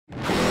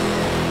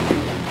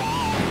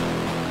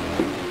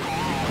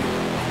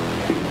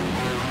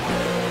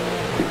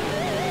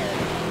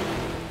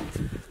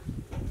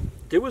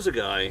There was a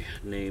guy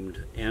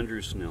named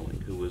Andrew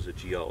Snelling who was a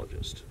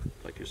geologist,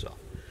 like yourself.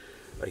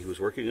 He was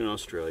working in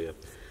Australia,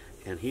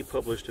 and he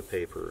published a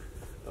paper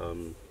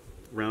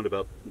round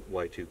about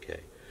Y2K,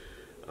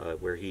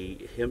 where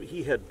he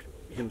had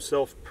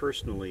himself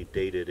personally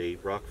dated a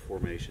rock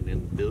formation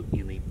in the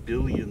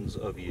billions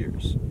of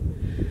years.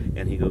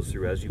 And he goes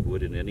through, as you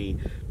would in any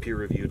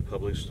peer-reviewed,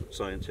 published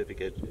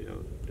scientific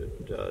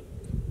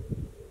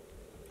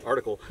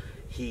article,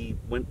 he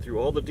went through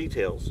all the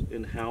details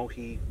in how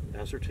he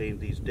ascertained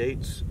these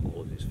dates,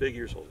 all of these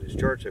figures, all of these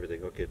charts,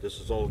 everything. Okay, this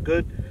is all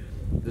good.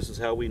 This is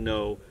how we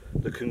know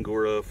the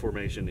Kungura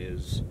formation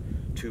is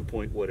 2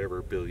 point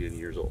whatever billion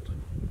years old.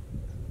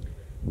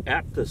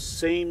 At the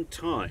same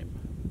time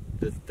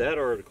that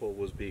article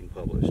was being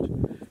published,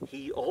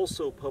 he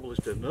also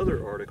published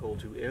another article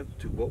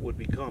to what would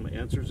become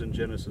Answers in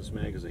Genesis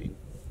magazine,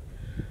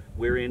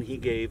 wherein he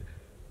gave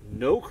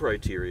no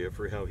criteria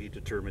for how he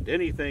determined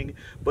anything,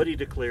 but he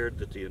declared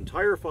that the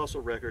entire fossil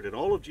record and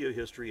all of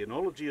geohistory and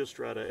all of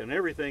geostrata and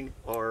everything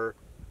are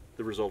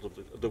the result of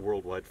the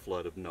worldwide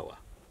flood of Noah.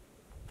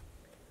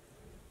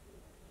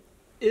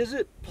 Is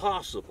it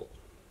possible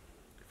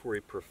for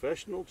a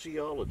professional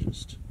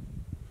geologist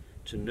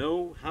to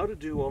know how to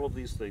do all of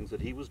these things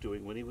that he was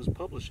doing when he was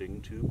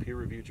publishing to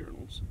peer-reviewed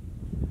journals?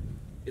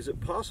 Is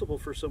it possible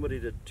for somebody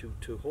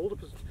to hold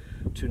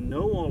to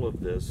know all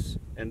of this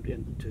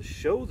and to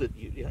show that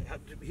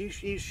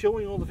he's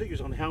showing all the figures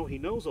on how he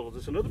knows all of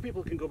this, and other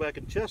people can go back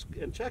and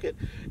check it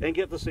and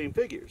get the same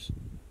figures?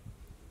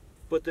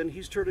 But then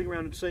he's turning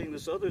around and saying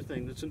this other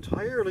thing that's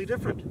entirely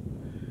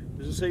different.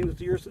 This is saying that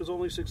the Earth is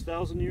only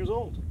 6,000 years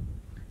old.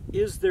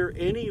 Is there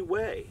any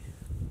way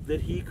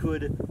that he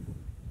could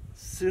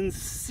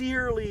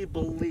sincerely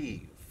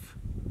believe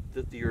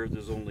that the Earth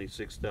is only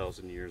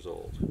 6,000 years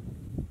old?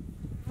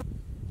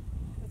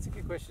 That's a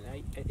good question.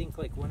 I think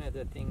like one of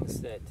the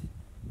things that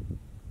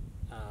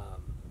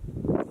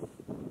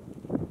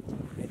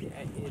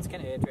it's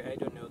kind of interesting. I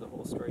don't know the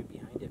whole story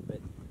behind it, but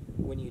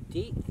when you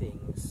date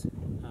things,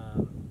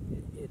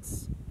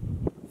 it's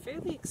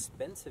fairly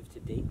expensive to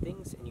date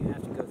things, and you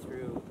have to go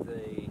through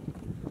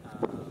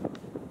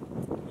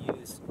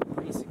use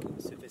pretty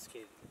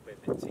sophisticated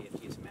equipment. So you have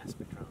to use a mass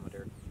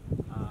spectrometer.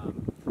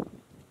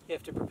 You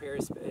have to prepare,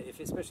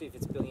 especially if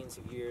it's billions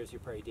of years, you're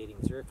probably dating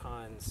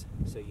zircons,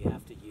 so you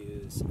have to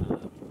use,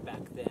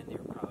 back then they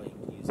were probably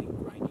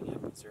grinding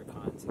up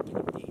zircons and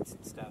getting dates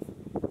and stuff.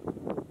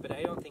 But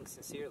I don't think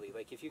sincerely,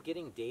 like if you're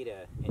getting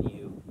data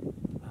and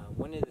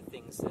one of the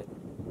things that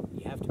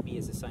you have to be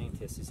as a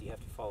scientist is you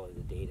have to follow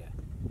the data.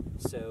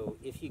 So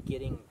if you're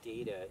getting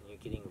data and you're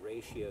getting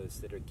ratios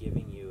that are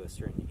giving you a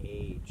certain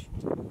age,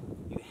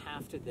 you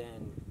have to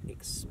then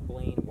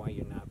explain why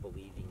you're not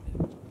believing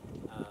them.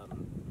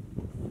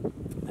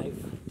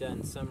 I've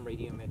done some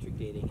radiometric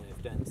dating, and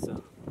I've done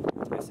some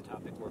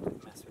isotopic work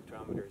with mass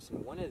spectrometers,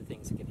 and one of the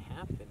things that can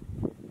happen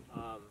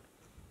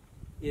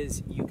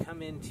is you come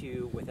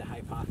with a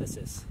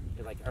hypothesis.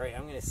 You're like, all right,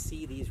 I'm going to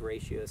see these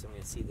ratios, I'm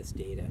going to see this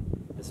data,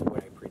 this is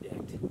what I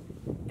predict.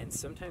 And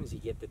sometimes you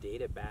get the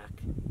data back,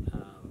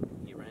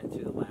 you run it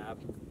through the lab,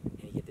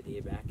 and you get the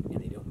data back,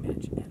 and they don't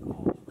match at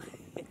all.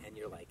 And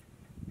you're like,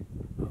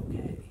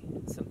 okay,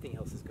 something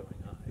else is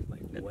going on.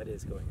 Like, what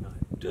is going on?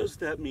 Does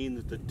that mean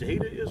that the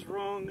data is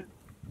wrong,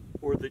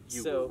 or that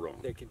you were wrong?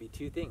 So there could be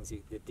two things.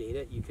 The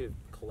data, you could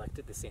have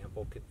collected the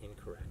sample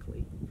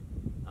incorrectly.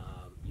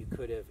 You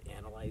could have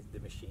analyzed, the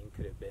machine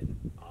could have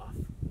been off.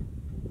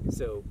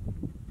 So,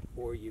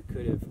 or you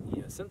could have,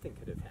 something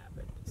could have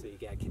happened. So you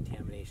got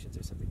contaminations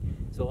or something.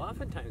 So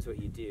oftentimes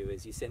what you do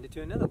is you send it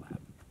to another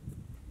lab,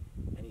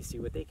 and you see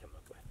what they come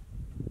up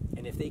with.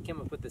 And if they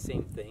come up with the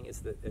same thing as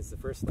the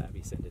first lab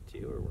you sent it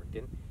to or worked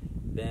in,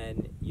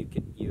 then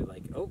you're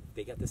like, oh,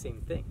 they got the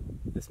same thing.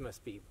 This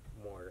must be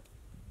more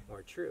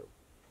true.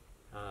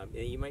 And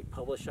you might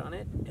publish on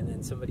it, and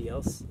then somebody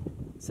else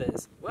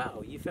says,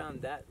 wow, you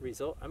found that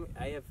result. I'm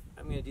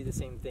going to do the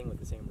same thing with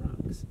the same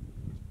rocks.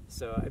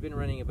 So I've been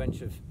running a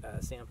bunch of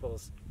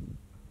samples,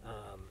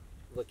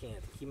 looking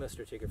at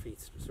chemostratigraphy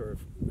sort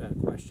of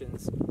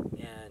questions,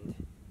 and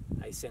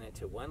I sent it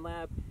to one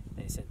lab,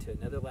 and I sent it to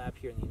another lab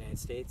here in the United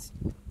States.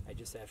 I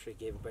just actually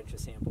gave a bunch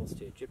of samples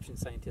to Egyptian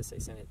scientists. I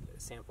sent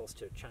samples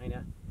to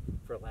China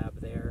for a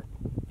lab there.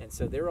 And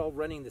so they're all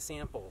running the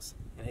samples.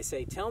 And I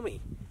say, tell me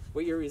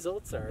what your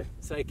results are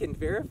so I can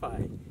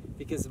verify.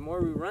 Because the more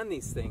we run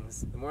these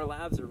things, the more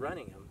labs are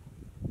running them,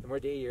 the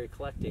more data you're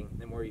collecting,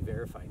 the more you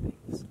verify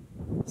things.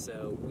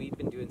 So we've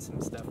been doing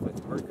some stuff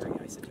with mercury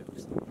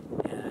isotopes.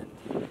 And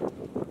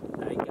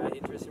I got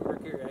interested in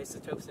mercury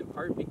isotopes in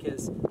part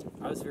because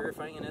I was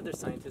verifying another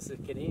scientist, a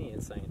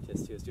Canadian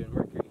scientist who was doing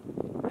mercury.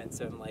 And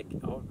so I'm like,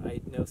 oh,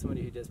 I know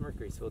somebody who does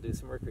mercury, so we'll do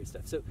some mercury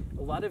stuff. So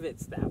a lot of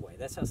it's that way.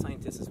 That's how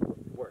scientists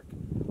work.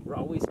 We're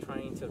always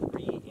trying to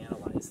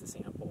reanalyze the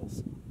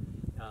samples,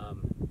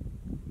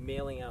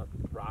 mailing out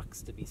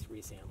rocks to be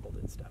resampled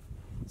and stuff.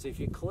 So if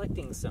you're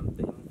collecting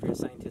something, if you're a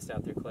scientist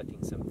out there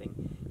collecting something,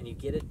 and you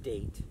get a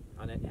date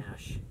on an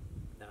ash,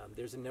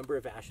 there's a number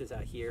of ashes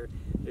out here.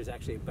 There's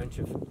actually a bunch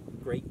of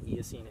great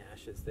Eocene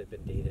ashes that have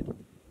been dated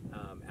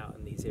out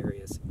in these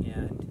areas,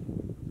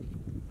 and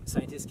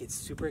scientists get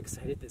super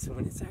excited that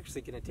someone is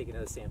actually going to take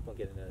another sample and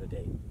get another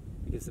date,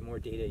 because the more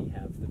data you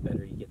have, the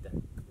better you get that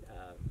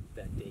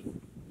that date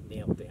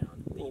nailed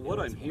down. Well, what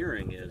I'm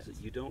hearing is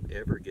that you don't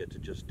ever get to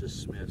just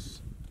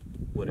dismiss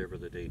whatever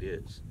the date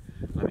is.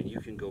 I mean, you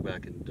can go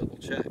back and double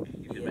check.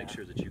 You can make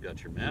sure that you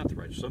got your math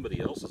right.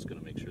 Somebody else is going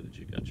to make sure that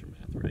you got your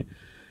math right.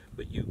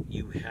 But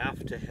you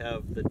have to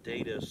have the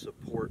data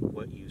support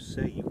what you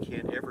say. You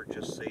can't ever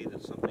just say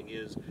that something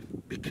is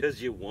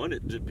because you want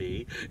it to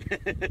be.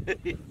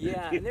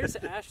 Yeah, and there's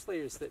ash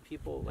layers that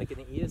people, like in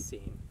the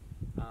Eocene,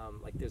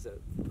 like there's the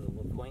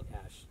LaPointe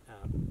ash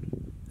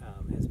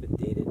has been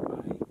dated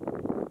by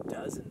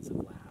dozens of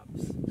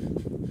labs.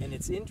 And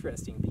it's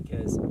interesting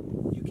because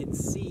you can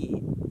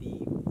see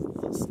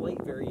the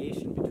slight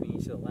variation between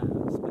each of the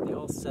labs, but they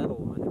all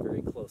settle on a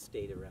very close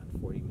date around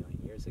 40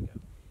 million years ago.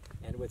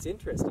 And what's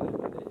interesting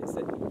about it is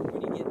that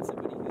when you get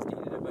somebody who's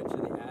dated a bunch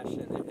of the ash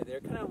and they're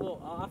kind of a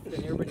little off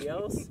than everybody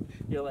else,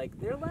 you're like,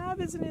 their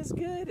lab isn't as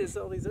good as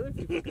all these other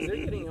people because they're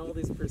getting all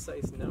these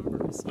precise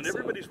numbers. When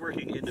everybody's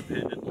working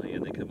independently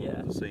and they come up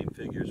with the same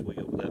figures,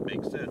 well, that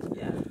makes sense.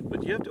 Yeah.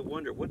 But you have to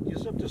wonder, you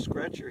just have to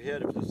scratch your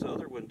head if this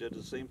other one did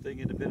the same thing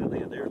independently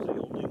and they're the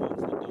only ones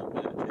that don't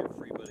match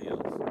everybody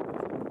else.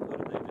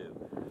 What do they do?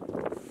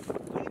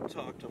 We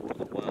talked a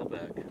while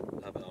back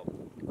about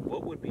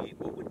what would we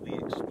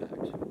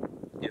expect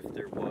if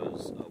there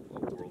was a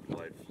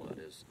worldwide flood.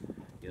 Is,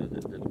 you know,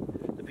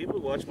 the people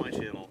who watch my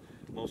channel,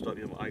 most of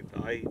you, I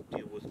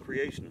deal with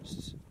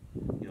creationists.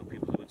 You know,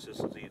 people who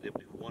insist that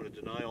who want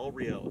to deny all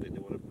reality. They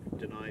want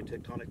to deny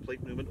tectonic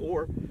plate movement,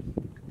 or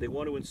they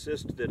want to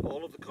insist that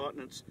all of the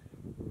continents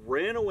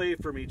ran away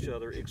from each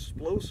other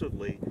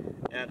explosively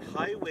at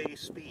highway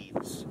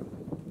speeds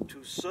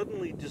to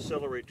suddenly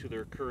decelerate to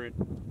their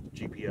current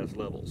GPS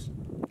levels.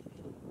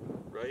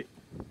 Right?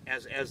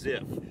 As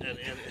if. And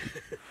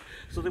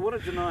so they want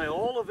to deny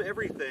all of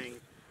everything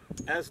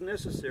as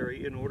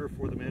necessary in order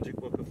for the Magic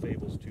Book of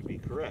Fables to be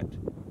correct.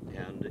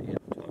 And it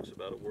talks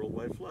about a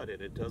worldwide flood.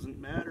 And it doesn't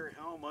matter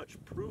how much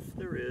proof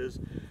there is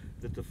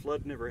that the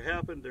flood never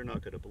happened. They're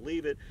not going to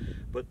believe it.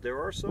 But there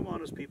are some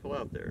honest people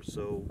out there.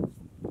 So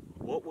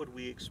what would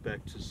we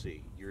expect to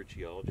see? You're a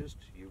geologist.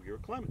 You're a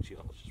climate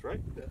geologist,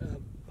 right?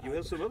 You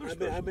have some other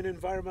special... I'm an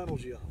environmental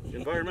geologist.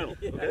 Environmental,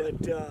 okay.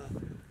 But,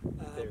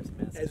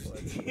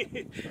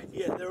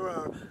 yeah, there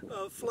are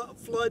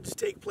floods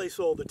take place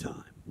all the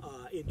time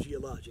in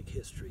geologic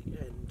history,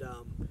 and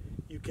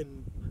you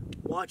can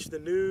watch the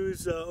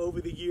news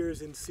over the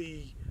years and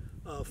see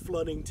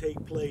flooding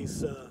take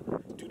place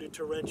due to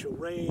torrential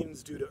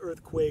rains, due to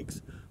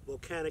earthquakes,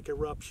 volcanic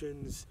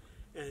eruptions,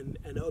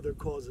 and other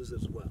causes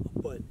as well.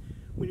 But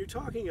when you're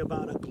talking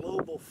about a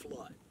global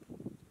flood,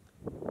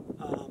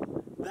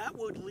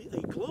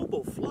 a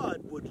global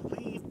flood would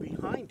leave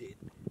behind it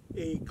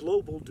a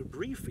global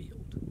debris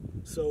field.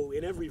 So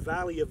in every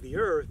valley of the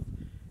earth,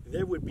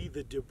 there would be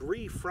the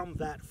debris from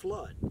that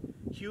flood.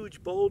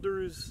 Huge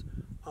boulders,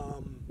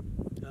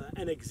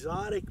 an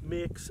exotic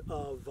mix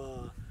of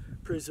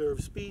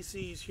preserved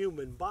species,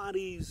 human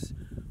bodies,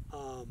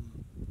 a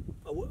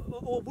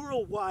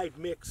worldwide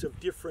mix of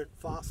different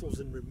fossils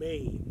and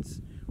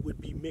remains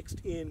would be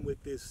mixed in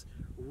with this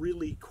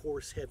really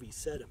coarse, heavy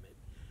sediment.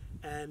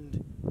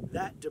 And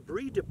that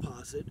debris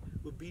deposit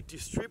would be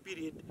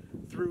distributed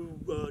through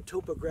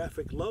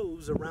topographic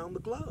lows around the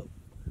globe.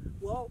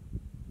 Well,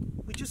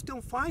 we just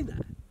don't find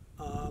that.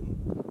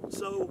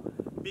 So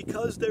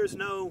because there's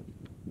no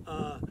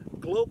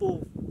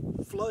global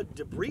flood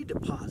debris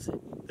deposit,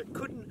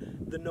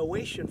 the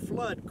Noachian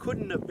flood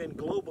couldn't have been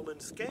global in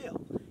scale.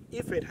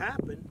 If it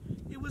happened,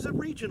 it was a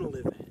regional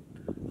event,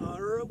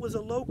 or it was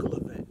a local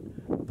event,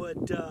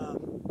 but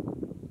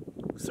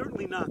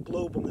certainly not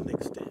global in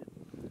extent.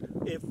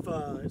 If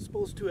it's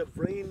supposed to have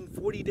rained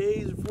 40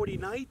 days and 40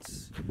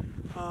 nights,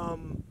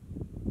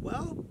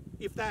 well,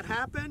 if that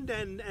happened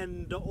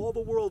and all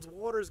the world's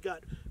waters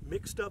got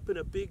mixed up in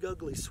a big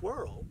ugly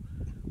swirl,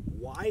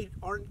 why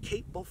aren't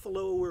Cape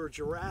Buffalo or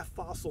giraffe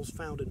fossils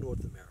found in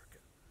North America?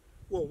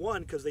 Well,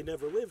 one, because they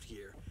never lived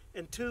here,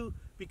 and two,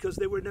 because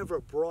they were never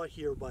brought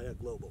here by a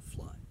global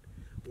flood.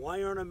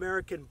 Why aren't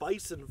American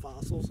bison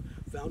fossils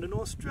found in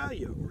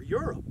Australia or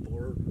Europe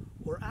or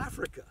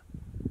Africa?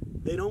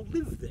 They don't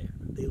live there.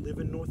 They live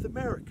in North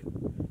America.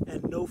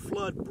 And no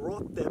flood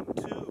brought them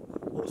to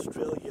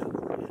Australia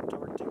or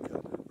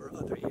Antarctica or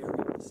other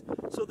areas.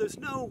 So there's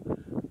no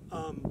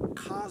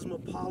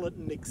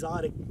cosmopolitan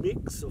exotic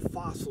mix of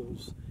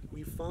fossils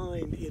we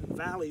find in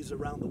valleys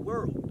around the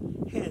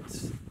world.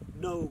 Hence,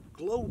 no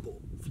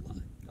global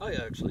flood. I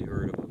actually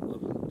heard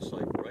of a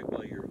site right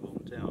by your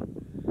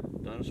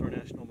hometown, Dinosaur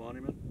National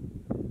Monument,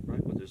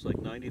 right, where there's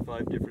like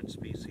 95 different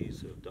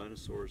species of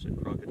dinosaurs and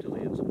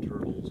crocodilians and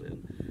turtles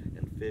and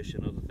fish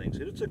and other things.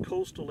 And it's a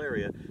coastal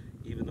area.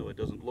 Even though it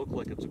doesn't look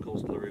like it's a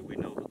coastal area, we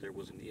know that there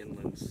was an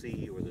inland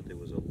sea or that there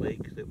was a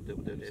lake that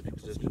had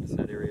existed in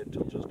that area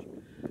until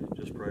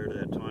just prior to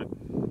that time.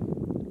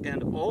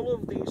 And all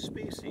of these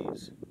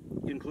species,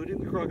 including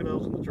the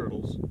crocodiles and the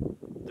turtles,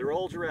 they're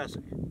all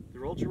Jurassic.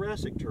 They're all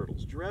Jurassic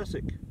turtles,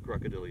 Jurassic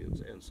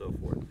crocodilians and so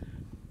forth.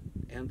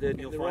 And then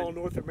you'll they're find all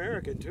North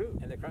American too.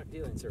 And the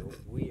crocodilians are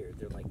weird.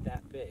 They're like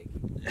that big.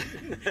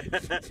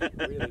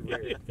 Really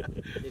weird.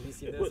 Have you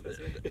seen those?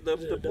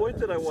 The point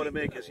that I want to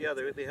make is, yeah,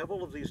 they have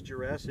all of these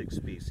Jurassic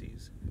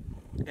species.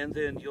 And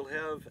then you'll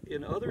have,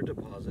 in other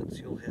deposits,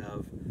 you'll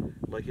have,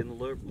 like in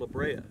La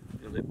Brea,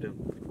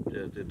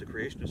 the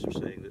creationists are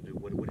saying that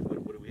what do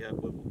we have?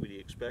 What would we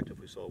expect if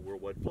we saw a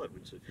worldwide flood?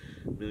 We'd see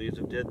millions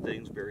of dead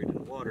things buried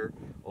in water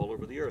all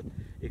over the earth.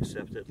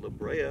 Except that La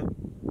Brea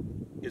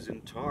is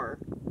in tar,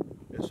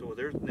 and so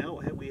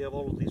we have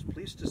all of these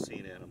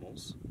Pleistocene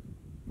animals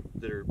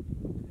that are,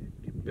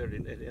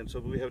 and so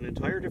we have an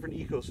entire different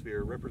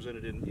ecosphere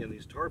represented in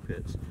these tar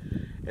pits.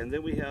 And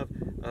then we have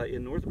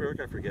in North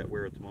America, I forget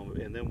where at the moment,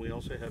 and then we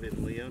also have in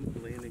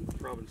Liaoning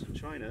province in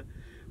China,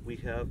 we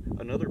have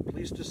another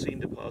Pleistocene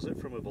deposit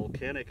from a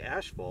volcanic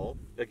ashfall.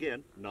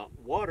 Again, not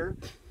water.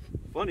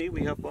 Funny,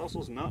 we have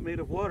fossils not made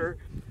of water.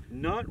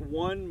 Not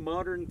one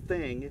modern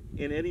thing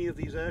in any of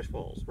these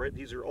ashfalls, right?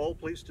 These are all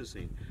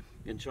Pleistocene.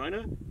 In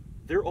China,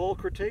 they're all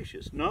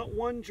Cretaceous. Not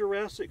one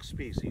Jurassic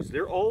species.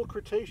 They're all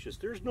Cretaceous.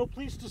 There's no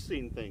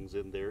Pleistocene things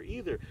in there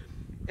either.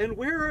 And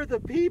where are the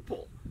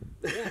people?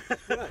 Yeah,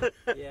 right.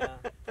 Yeah.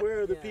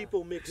 Where are the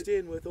people mixed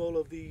in with all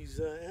of these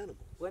animals?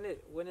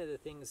 One of the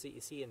things that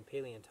you see in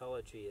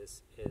paleontology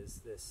is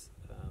this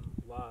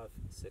law of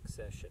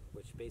succession,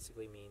 which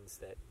basically means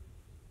that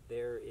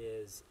there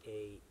is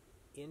a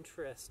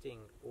interesting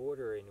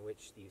order in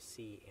which you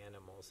see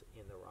animals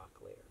in the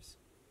rock layers.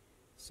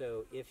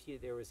 So if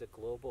there was a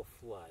global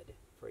flood,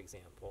 for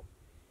example,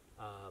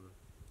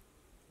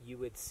 you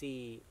would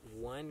see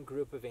one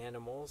group of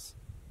animals,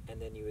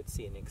 and then you would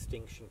see an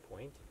extinction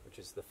point, which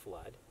is the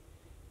flood.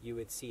 You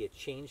would see a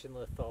change in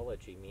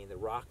lithology, meaning the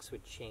rocks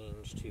would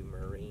change to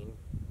marine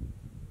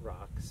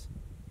rocks,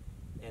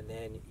 and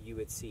then you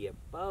would see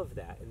above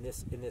that, in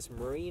this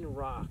marine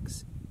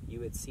rocks, you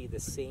would see the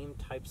same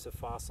types of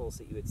fossils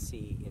that you would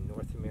see in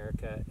North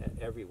America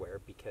everywhere,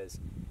 because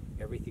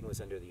everything was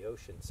under the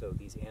ocean. So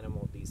these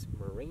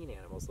marine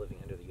animals living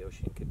under the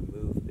ocean could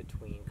move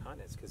between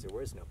continents because there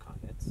was no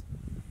continents.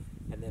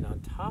 And then on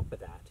top of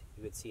that,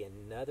 you would see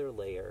another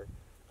layer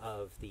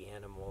of the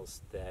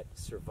animals that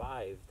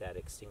survived that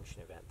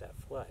extinction event, that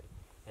flood.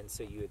 And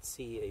so you would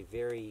see a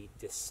very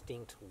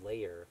distinct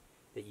layer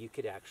that you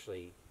could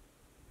actually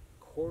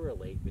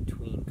correlate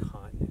between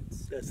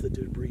continents. That's the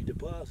debris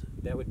deposit.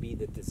 That would be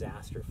the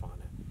disaster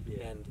fauna.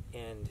 Yeah.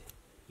 And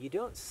you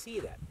don't see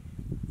that.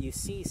 You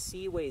see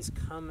seaways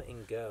come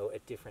and go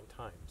at different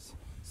times.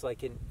 So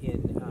like in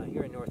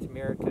here in North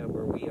America,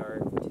 where we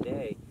are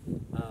today,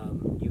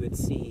 you would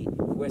see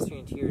the Western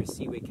Interior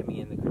Seaway coming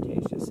in the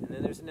Cretaceous, and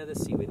then there's another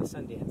seaway, the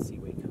Sundance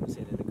Seaway comes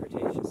in the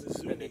Cretaceous,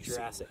 and the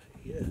Jurassic.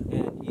 Yeah.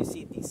 And you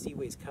see these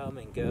seaways come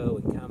and go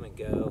and come and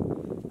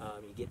go.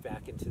 You get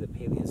back into the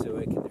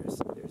Paleozoic, and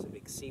there's a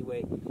big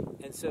seaway,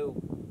 and so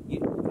you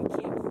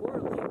can't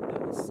correlate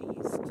those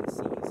seas to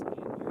seas in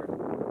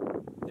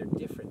Europe. They're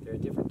different. They're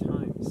at different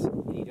times,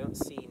 and you don't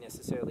see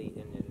necessarily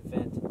in an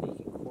event that you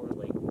can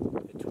correlate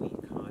between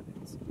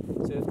continents.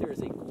 So if there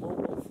is a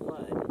global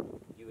flood,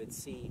 you would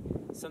see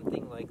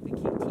something like the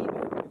KT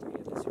boundary, where you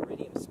have this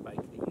iridium spike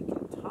that you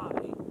can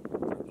tie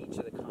for each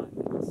of the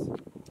continents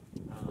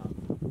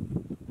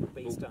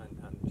based on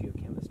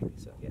geochemistry.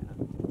 So yeah.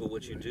 But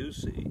what you do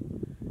see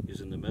is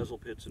in the Mesel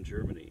pits in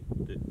Germany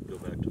that go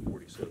back to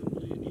 47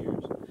 million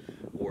years,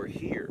 or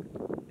here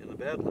in the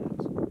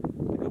Badlands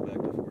that go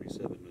back to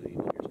 47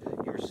 million years,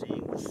 you're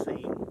seeing the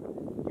same.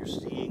 You're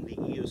seeing the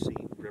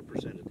Eocene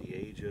represented, the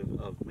age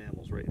of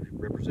mammals, right?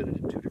 Represented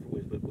in two different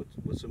ways, but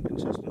with some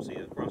consistency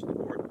across the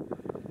board,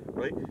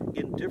 right?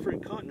 In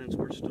different continents,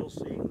 we're still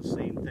seeing the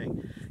same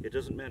thing. It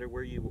doesn't matter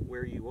where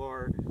you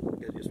are.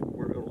 It is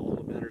where all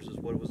that matters is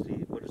what is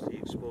the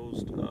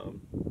exposed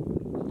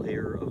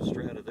layer of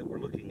strata that we're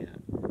looking at.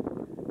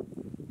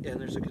 And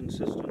there's a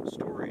consistent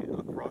story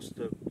across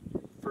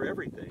for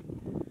everything,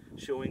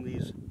 showing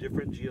these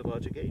different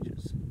geologic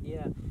ages.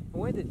 Yeah, and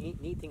one of the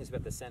neat things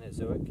about the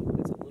Cenozoic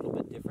that's a little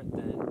bit different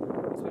than,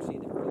 especially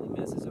the early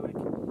Mesozoic.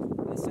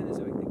 In the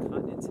Cenozoic, the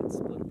continents had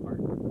split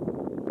apart.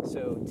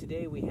 So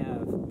today we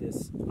have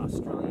this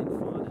Australian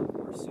fauna,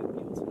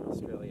 marsupials in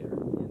Australia,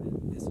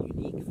 and this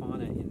unique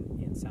fauna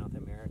in South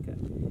America,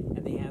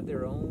 and they have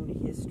their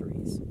own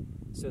histories.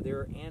 So there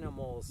are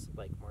animals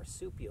like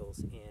marsupials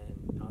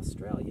in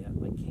Australia,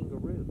 like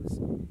kangaroos,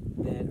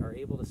 that are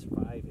able to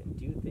survive and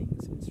do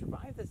things, and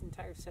survive this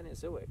entire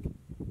Cenozoic,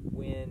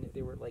 when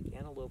there were like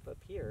antelope up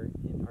here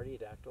and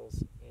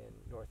artiodactyls in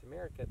North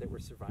America that were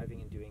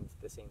surviving and doing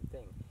the same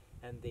thing.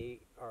 And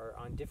they are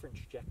on different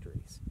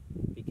trajectories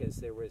because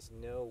there was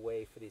no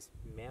way for these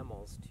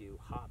mammals to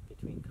hop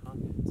between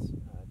continents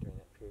during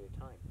that period of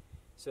time.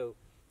 So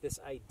this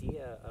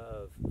idea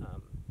of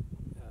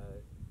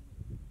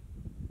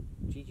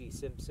G.G.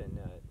 Simpson,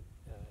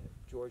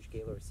 George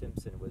Gaylor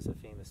Simpson was a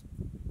famous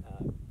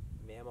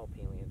mammal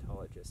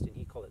paleontologist, and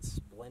he called it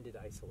splendid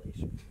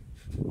isolation.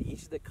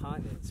 Each of the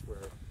continents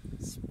were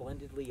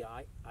splendidly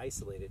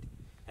isolated,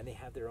 and they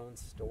have their own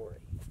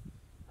story.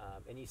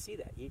 And you see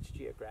that each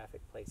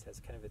geographic place has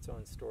kind of its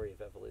own story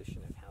of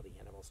evolution of how the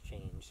animals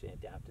changed and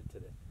adapted to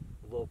the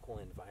local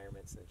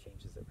environments and the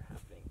changes that were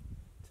happening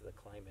to the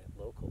climate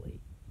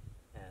locally.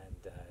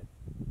 And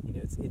you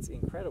know, it's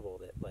incredible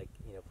that, like,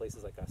 you know,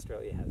 places like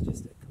Australia has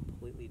just a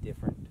completely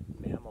different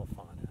mammal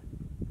fauna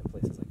than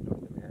places like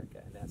North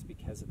America, and that's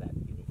because of that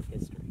unique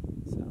history.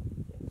 So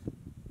yeah,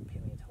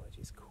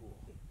 paleontology is cool.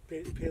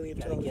 Paleontology You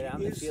gotta get out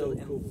in the is field so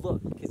and cool.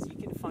 look, because you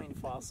can find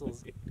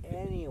fossils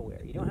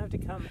anywhere. You don't have to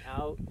come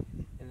out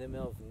in the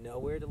middle of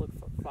nowhere to look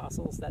for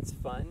fossils. That's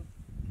fun.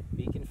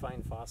 But you can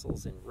find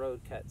fossils in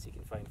road cuts. You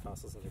can find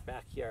fossils in your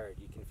backyard.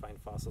 You can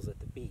find fossils at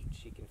the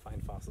beach. You can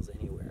find fossils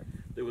anywhere.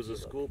 There was a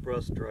school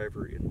bus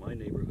driver in my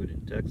neighborhood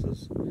in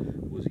Texas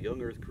who was a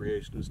young Earth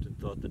creationist and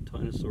thought that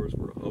dinosaurs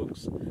were a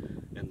hoax,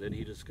 and then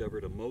he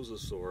discovered a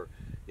mosasaur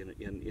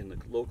in the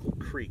local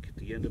creek at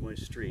the end of my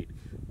street,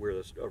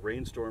 where a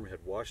rainstorm had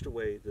washed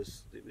away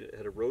this,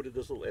 had eroded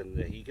this little, and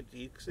he could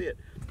see it.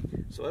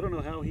 So I don't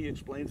know how he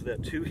explains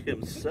that to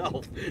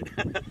himself.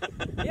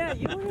 Yeah,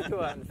 you want to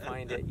go out and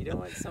find it. You don't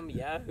want some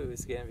yahoo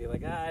who's going to be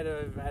like, I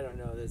don't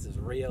know, this is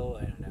real.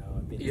 I don't know.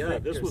 I'm being Yeah,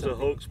 tricked this or was a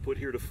something. hoax put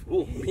here to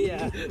fool me.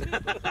 Yeah,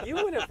 you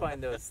want to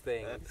find those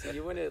things.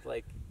 You want to,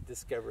 like,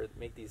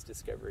 make these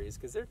discoveries,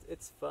 because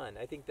it's fun.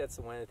 I think that's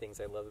one of the things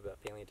I love about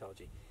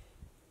paleontology.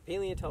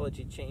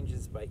 Paleontology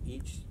changes by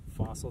each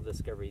fossil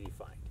discovery you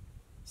find.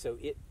 So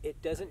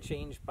it doesn't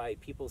change by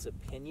people's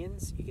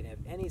opinions. You can have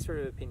any sort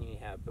of opinion you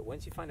have, but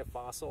once you find a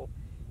fossil,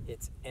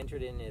 it's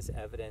entered in as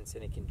evidence,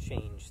 and it can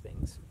change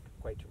things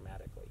quite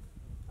dramatically.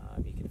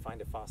 You can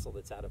find a fossil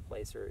that's out of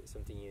place or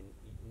something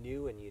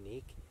new and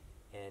unique,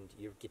 and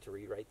you get to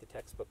rewrite the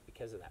textbook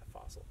because of that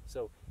fossil.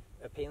 So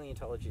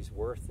paleontology's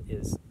worth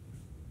is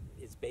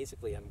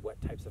basically on what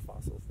types of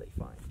fossils they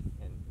find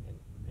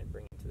and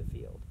bring into the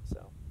field.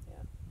 So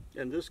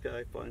yeah. And this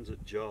guy finds a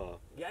jaw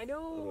Yeah, I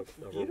know.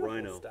 of a Beautiful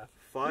rhino stuff.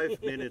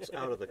 5 minutes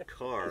out of the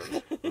car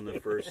on the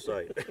first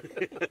sight.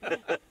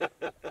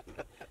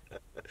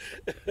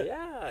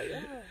 Yeah.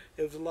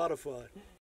 It was a lot of fun.